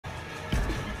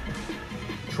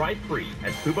Try free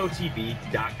at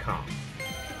FuboTV.com.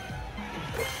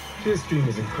 This dream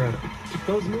is incredible.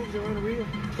 Those moves are unreal.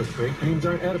 But great dreams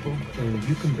aren't edible, and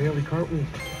you can barely cartwheel.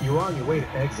 You're on your way to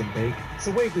eggs and bacon, so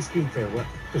wave this dream farewell.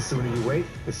 The sooner you wait,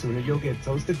 the sooner you'll get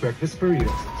toasted breakfast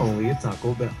burritos, only at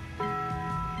Taco Bell.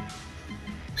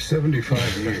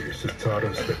 75 years have taught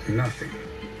us that nothing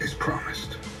is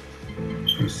promised.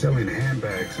 From selling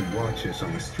handbags and watches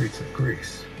on the streets of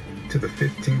Greece to the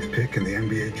 15th pick in the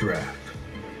NBA draft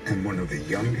and one of the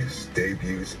youngest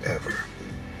debuts ever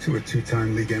to a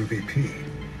two-time league MVP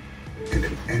and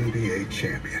an NBA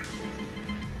champion.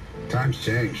 Times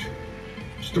change,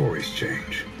 stories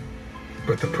change,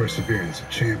 but the perseverance of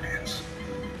champions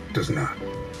does not.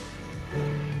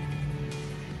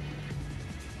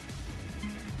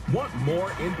 Want more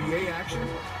NBA action?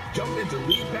 Jump into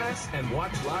League Pass and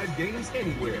watch live games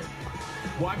anywhere.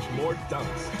 Watch more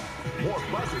dunks, more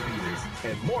buzzer beaters,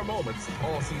 and more moments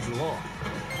all season long.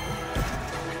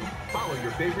 Follow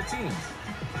your favorite teams.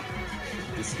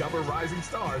 Discover rising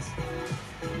stars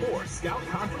or scout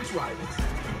conference rivals.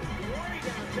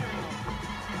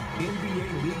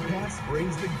 NBA League Pass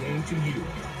brings the game to you.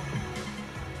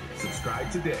 Subscribe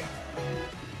today.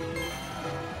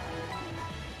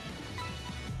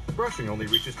 Brushing only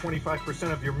reaches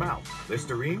 25% of your mouth.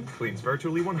 Listerine cleans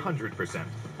virtually 100%,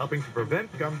 helping to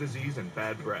prevent gum disease and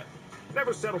bad breath.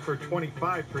 Never settle for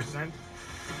 25%.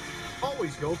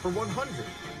 Always go for 100.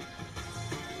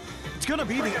 It's going to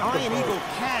be the Iron Eagle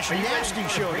Cash Nasty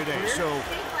Show today, so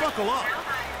buckle up.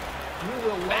 You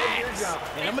will love your job.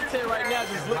 And I'm going to tell you right now,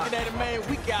 just looking at it, man,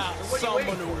 we got some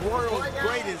of the world's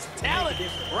greatest talent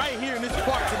right here in this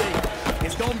park today.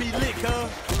 It's going to be lit, huh?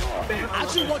 I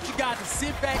just want you guys to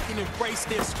sit back and embrace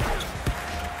this.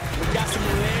 We got some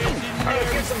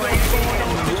legendary stuff going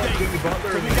on today. We got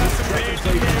some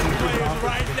legendary players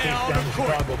right now on the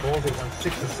court. Chicago Bulls, they won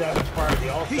 6 of 7 part of the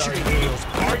All-Star game.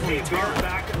 RJ Barrett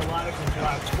back in the lineup from the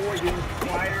last 4 years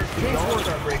prior to the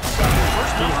All-Star break.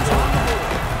 First numbers on the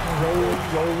board. Rolling.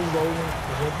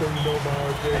 One thing you know about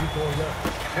RJ, he's going up.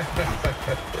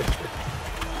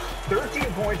 13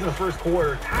 points in the first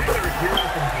quarter. Tyler Hero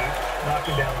from deep,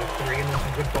 knocking down the 3, and then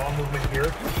some good ball movement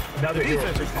here. Another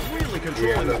defense is really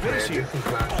controlling the pace here. This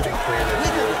is not big player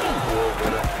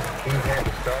he's had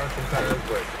to start sometimes,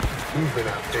 but he's been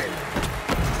outstanding.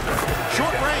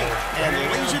 Short range, and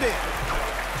lays it in.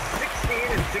 16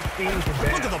 and 16 for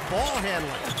Ben. Look at the ball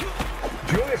handling.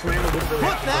 Julius Randle did really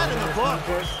Put that in the book.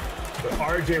 But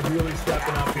RJ really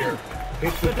stepping up here.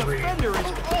 Hits the 3. Defender is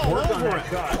all over it.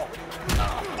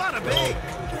 Bada bing.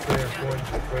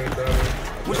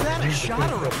 Was that a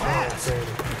shot or a pass?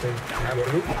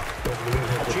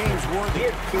 James Worthy. He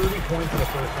had 30 points in the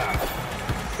first half.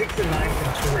 6 and 9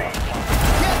 from 3.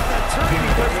 Get the turkey.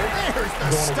 There's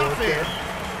the stuff in.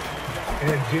 And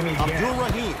then Jimmy again.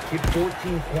 Abdul-Rahim. Hit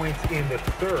 14 points in the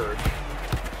third.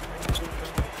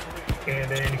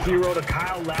 And then hero to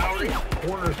Kyle Lowry,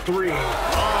 corner 3. Oh,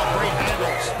 great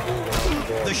handles.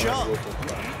 The shove.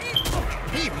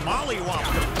 He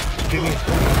mollywopped him. Jimmy's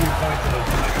 23 points in the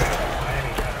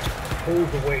Miami kind of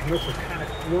pulls away. Nielsen kind of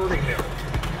flirting there.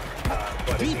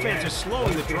 Defense is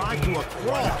slowing the drive to a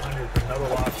crawl. Another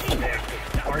loss for Nick.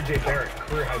 RJ Barrett,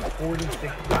 career high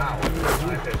 46 fouls.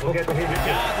 We'll get to hit You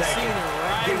got the scene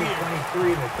right Jimmy here. 23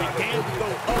 in the The game can go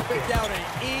up and down at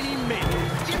any minute.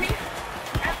 Jimmy,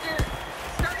 after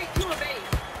starting 2 of 8,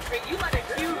 you let a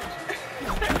huge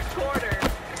first quarter,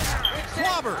 which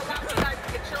Clobber. allowed you guys to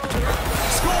control the rest.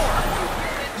 Score.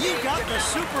 You got the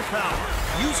superpower.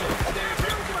 Use it.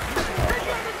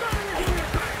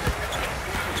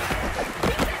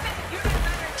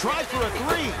 Try for a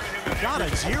 3. Got a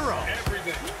 0.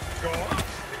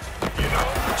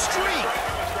 Streak.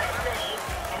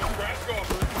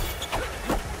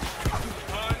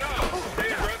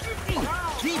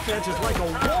 Defense is like a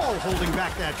wall holding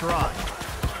back that drive.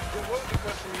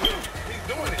 He's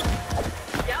doing it.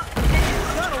 Yep.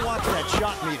 Gotta watch that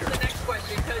shot meter. The next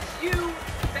question, because you,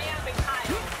 Sam, and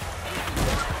Kyle,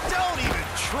 Don't even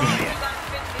try you it. guys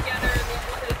fit together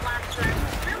this last stretch,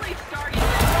 really starting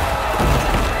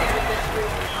this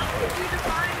group. How would you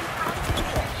define how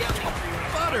it's gelling for you?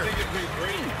 Butter.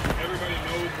 Everybody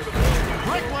knows where the ball is.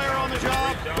 Bricklayer on the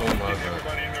job.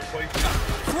 Everybody in their place.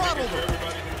 Throttled him.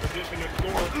 Everybody's in position to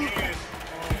score.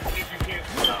 And if you can't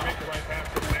score, make the right pass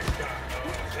to the next guy.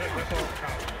 That's all it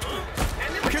counts.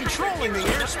 Controlling the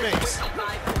airspace.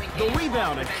 The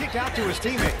rebound and kick out to his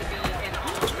teammate.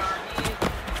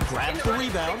 Grabs the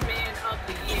rebound.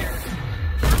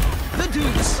 The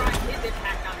deuce.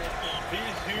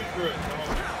 He's huge for it.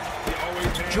 He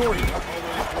always has. Jordan. He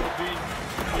always will be.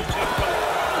 He's just been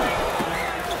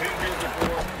here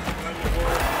before.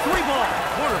 3 ball.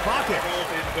 Quarter pocket.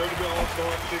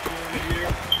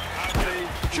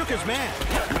 Shook his man.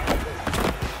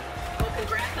 Well,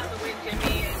 congrats on the win,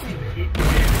 Jimmy.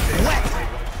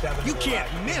 Wet. You can't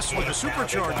miss with a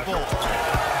supercharged ball.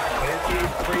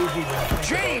 It's crazy.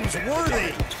 James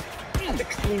Worthy.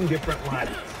 16 different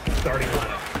lineups, starting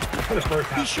lineup. For the first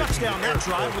half. He shuts down that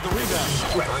drive with the rebound.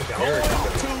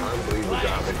 Unbelievable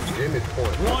job. And Jim is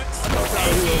point. Once.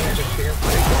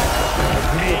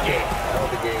 All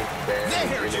the games bad.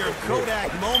 There's your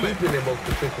Kodak moment. He's been their most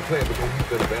consistent player because he's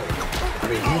been better. I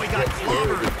mean, Oh, he got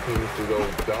clobbered. His team through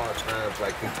those dark times,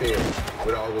 like he said,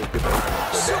 with all those different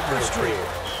lineups. So Super that's streak.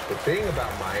 the thing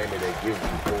about Miami that gives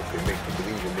you hope and makes you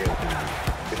believe in their team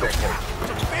is that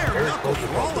culture. Bare Eric knuckles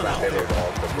Spoelstra talks rolling about out that there. over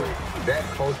all the break. That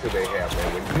culture they have, man.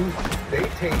 When they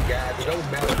take guys, it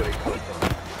don't matter where they come from.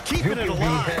 Keeping it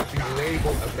alive. You can be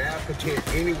labeled a malcontent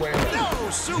anywhere else. No,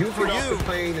 soup You for get off you. the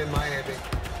plane in Miami.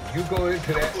 You go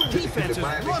into that Defense is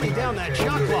Miami running team, down that you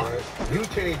shot change clock. You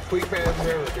change quick pass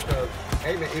mirror because,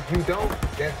 hey man, if you don't,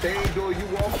 that same door you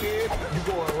walk in, you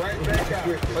going right back out.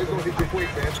 Or you gonna hit your quick,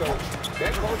 man. So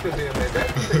that culture there, man.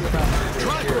 That's the thing about Miami.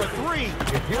 Try for a three.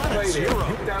 If you Not a play there, zero.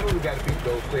 you not only got to beat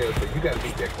those players, but you got to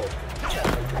beat that culture.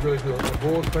 You really do. The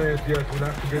Bulls fans, yes, we're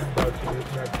not forgetting about you.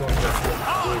 It's not talking about you.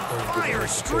 Oh, fire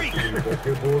streak.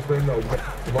 The Bulls fans, no.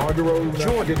 DeMar DeRozan, we're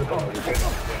not forgetting about you.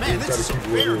 Man, this is some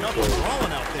bare knuckles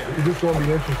rolling out there. It's just going to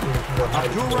be interesting to know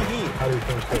Abdul-Rahim. how they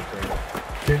finish that thing.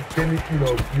 Can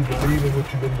you believe in what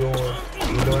you've been doing?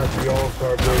 You know, after the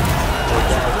All-Star break,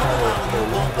 guys kind of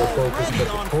lose their focus. But the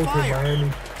culture in Miami,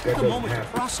 that doesn't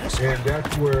happen. And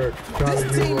that's where Charlie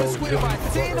Hero, Jimmy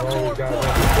Butler, all those guys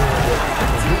understand that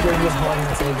if you bring your heart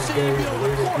out every day, the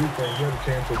way they do things, you have a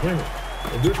chance of winning.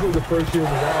 And this was the first year of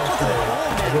the Wild Card.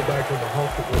 I go back when the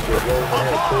Hawks was the role they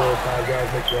had 4 or 5 guys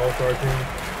make the All-Star team.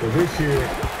 So this year,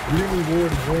 we didn't reward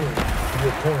winning, to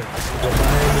your point. The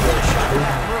Miami, maybe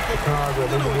Chicago,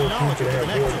 maybe more teams could have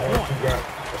more than 1 or 2 guys.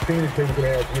 Phoenix maybe could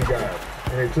have 3 guys.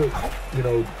 And they took,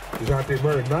 DeJounte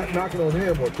Murray, not knocking on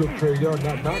him, or took Trae Young,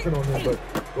 not knocking on him, but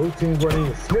those teams weren't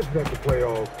even sniffing at the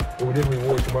playoffs, but we didn't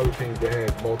reward some other teams that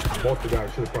had multiple guys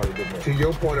should have probably been there. To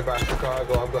your point about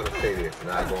Chicago, I'm going to say this,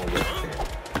 and I'm going with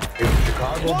it. If the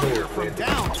Chicago Bulls From win,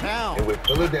 downtown. and with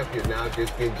Philadelphia now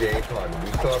just getting James Harden,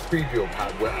 we saw a preview of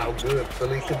how good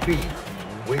Philly could be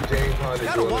with James Harden.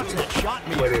 Gotta watch that shot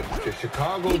meter. But if the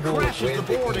Chicago He Bulls crashes win the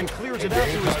board and clears it out to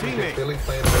James his Harden teammate. and Philly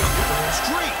playing the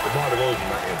Straight. DeMar DeRozan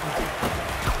my MVP.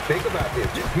 Think about this.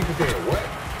 People saying, what?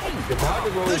 DeMar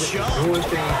DeRozan is doing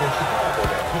things in Chicago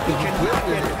now. He cannot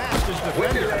get past his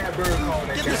When did defender. Larry Bird call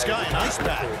that Give this guy an ice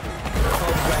pack.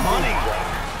 Money.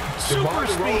 Super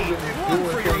speed. Run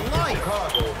for your life.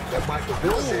 Chicago that Michael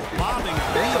Jordan did. Bobbing and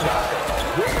Think weaving. about that.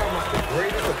 We're talking about the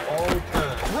greatest of all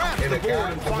time. Grabs And the a guy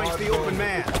board and finds the open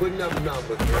man. putting up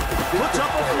numbers. Puts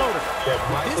up a floater. That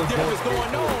Michael This deal is Jordan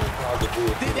going did on. to the Chicago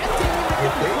Bulls. Did that team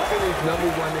If they finish number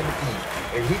 1 in the East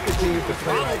and he continues to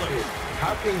play like this,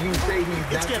 how can you say he's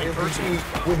It's not getting MVP personal.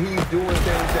 when he's doing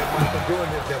things that Michael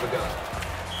Jordan has never done?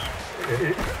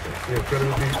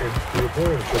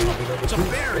 It's a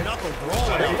bare knuckle brawl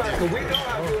out there. We know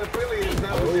how good Philly is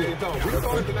now with his own. We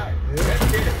saw it tonight.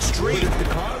 That's it. Street. With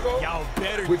Chicago, Y'all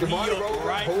better with be DeMar up DeRozan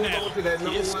right hold now. on to that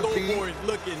number His 1 seed, scoreboard is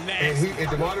looking and nasty. if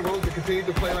DeMar DeRozan continues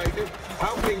to play like this,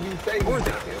 how can you say he's not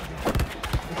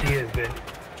MVP? He has been,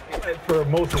 for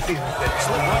most of the season,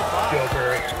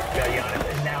 Joker, got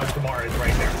Giannis, and now DeMar is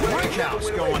right there. Break house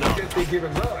going up. Just they give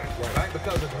him love, right?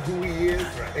 Because of who he is,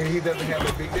 and he doesn't have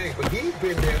a big name. But he's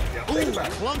been there. Think Ooh, about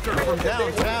it. clunker from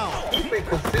downtown. He's been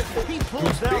consistent. He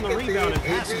pulls down the rebound and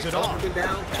passes it off. Up and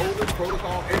down, over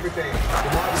protocol, everything.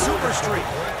 Super streak.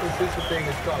 One consistent thing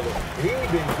is Chicago. He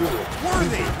ain't been good.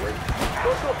 Worthy.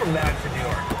 Let's go from that to New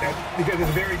York, because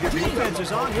it's very different. Defense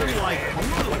is on him like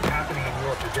what's happening in New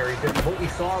York is very different. What we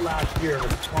saw last year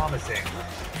was promising.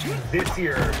 This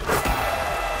year,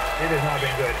 it has not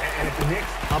been good. And if the Knicks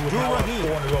would now have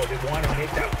 4 in a row, they want to make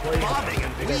that play. Bobbing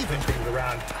and they got to weaving. turn things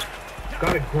around.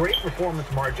 Got a great performance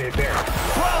from RJ Barrett.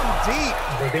 From deep.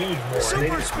 But they need more. They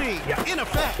Super need- speed. Yeah. In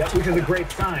effect. That, which is a great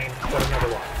sign, but another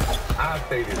loss. I'll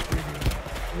say this to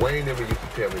you. Wayne never used to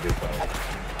tell me this all.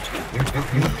 You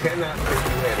cannot say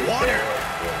you had a Water. bad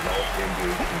or lost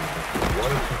NBA season.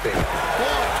 One of 2 things.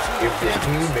 If the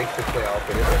team makes the playoffs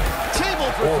and it's Table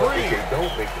for or 3. if they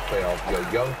don't make the playoffs, your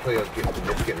young players get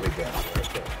significantly better.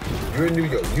 You're in New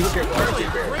York. You look at Really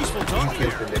RJ Barrett. graceful He's dunk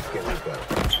getting here. significantly better.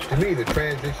 To me, the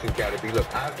transition got to be, look,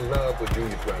 I love what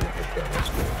Julius Randle has done.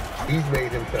 He's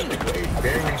made himself into a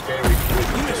very, very good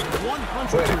He is player.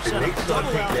 100% But if the Knicks don't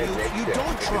double take out that you. next You step,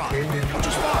 don't try. independent, Which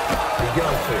is fine. the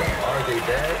young player, RJ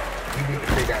Barrett, you need to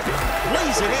figure out this.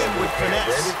 Lays it in with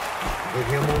finesse. with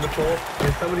him on the court,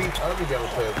 and some of these other young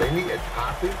players, they need a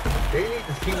topic. They need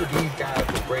to see what these guys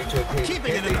can bring to the table.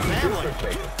 Keeping it in the family.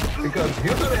 Because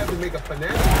you're going to have to make a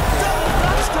financial.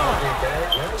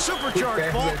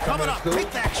 Supercharged ball coming up.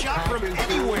 Take that shot from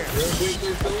anywhere. So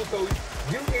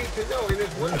you need to know, and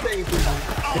it's one thing for you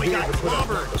to be able to put up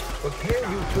numbers, but can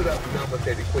you put up numbers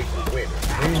that equate to winning?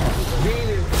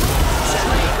 Meaning,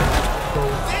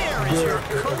 there is your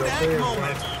Kodak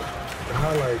moment. The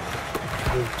highlights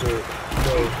is to,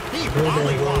 He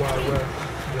West.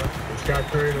 And Scott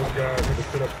Curry, those guys had to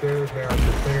sit upstairs now.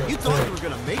 You thought you were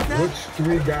going to make that? Which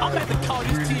three guys? I'm about to call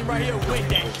this team right here win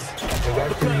days.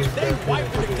 Because they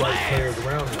wiping the glass. Players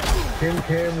around them.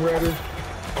 Cam Reddish,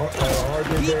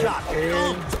 RJ got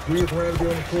and Julius Randle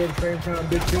on the court at the same time.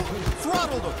 Big people.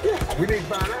 Throttled him. Yeah, we need to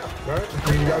find out, right?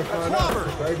 So you got to find out,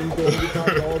 right? You go to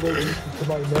talk to all those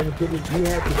somebody manipulating. You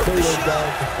have to play those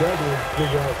guys together and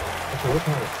figure out, okay, we're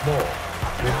kind of small.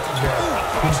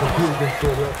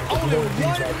 Only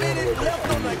 1 minute left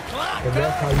on the clock. And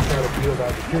that's how you try to build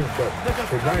out the team. But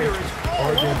tonight,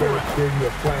 RJ Barrett gave you a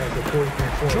plan for 43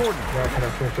 points. Jordan. Now can I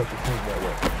finish up the team that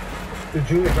way? The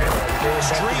Julius Randle.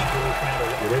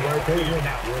 They might take him.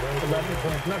 11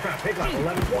 points. Not trying to pick on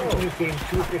 11 points in this game,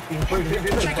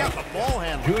 2-15. Check out the ball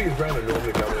handle. Julius Randle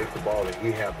normally dominates the ball, and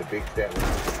he have the big stat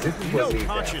line. This is what needs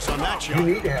conscious to on that shot. You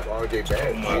need to have RJ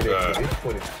Barrett get his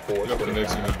 24, 25. You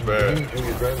need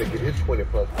Julius Randle to get his 20+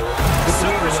 points.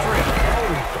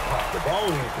 The ball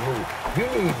needs to move. You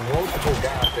need multiple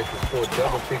guys that can score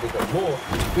double figures or more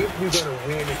if you're going to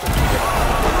win and compete.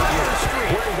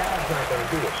 One guy's not going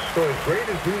to do it. So as great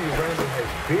as Julius Randle has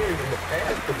been in the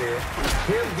past for them,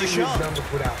 him getting his numbers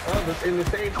without others, in the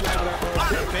same time without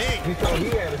RJ. You saw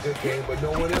he had a good game, but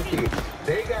no one else did.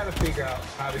 They got to figure out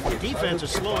how to get defense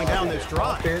is slowing down this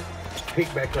drive.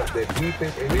 Pick back up their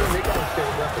defense, and then they got to stay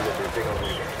up a little bit if they're going to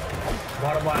win the game.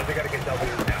 Bottom line, they got to get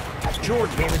W's now.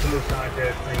 Jordan came into this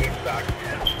contest 3 games back.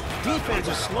 Defense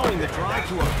is slowing the drive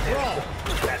to a crawl.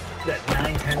 That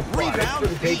 9-10 spot. Rebound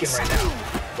It's taken right now.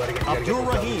 But again,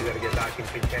 Abdul-Rahim. you got to get back in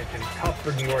contention. Tough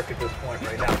for New York at this point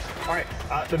right now. All right,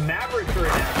 the Mavericks are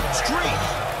in that. Street.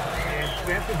 And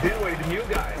Spencer Dinwiddie, the new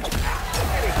guy.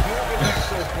 Had a huge impact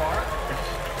so far.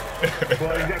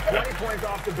 Well, he's got 20 points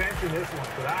off the bench in this one,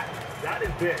 so that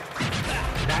is big.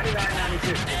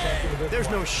 99-96. There's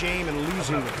no shame in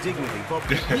losing dignity, but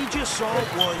what we just saw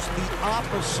was the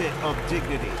opposite of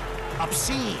dignity.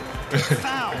 Obscene.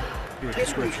 Foul. Your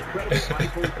description. Incredible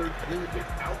iPhone 13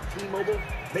 without T-Mobile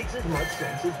makes as much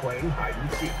sense as playing hide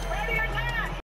and seek. Ready or not?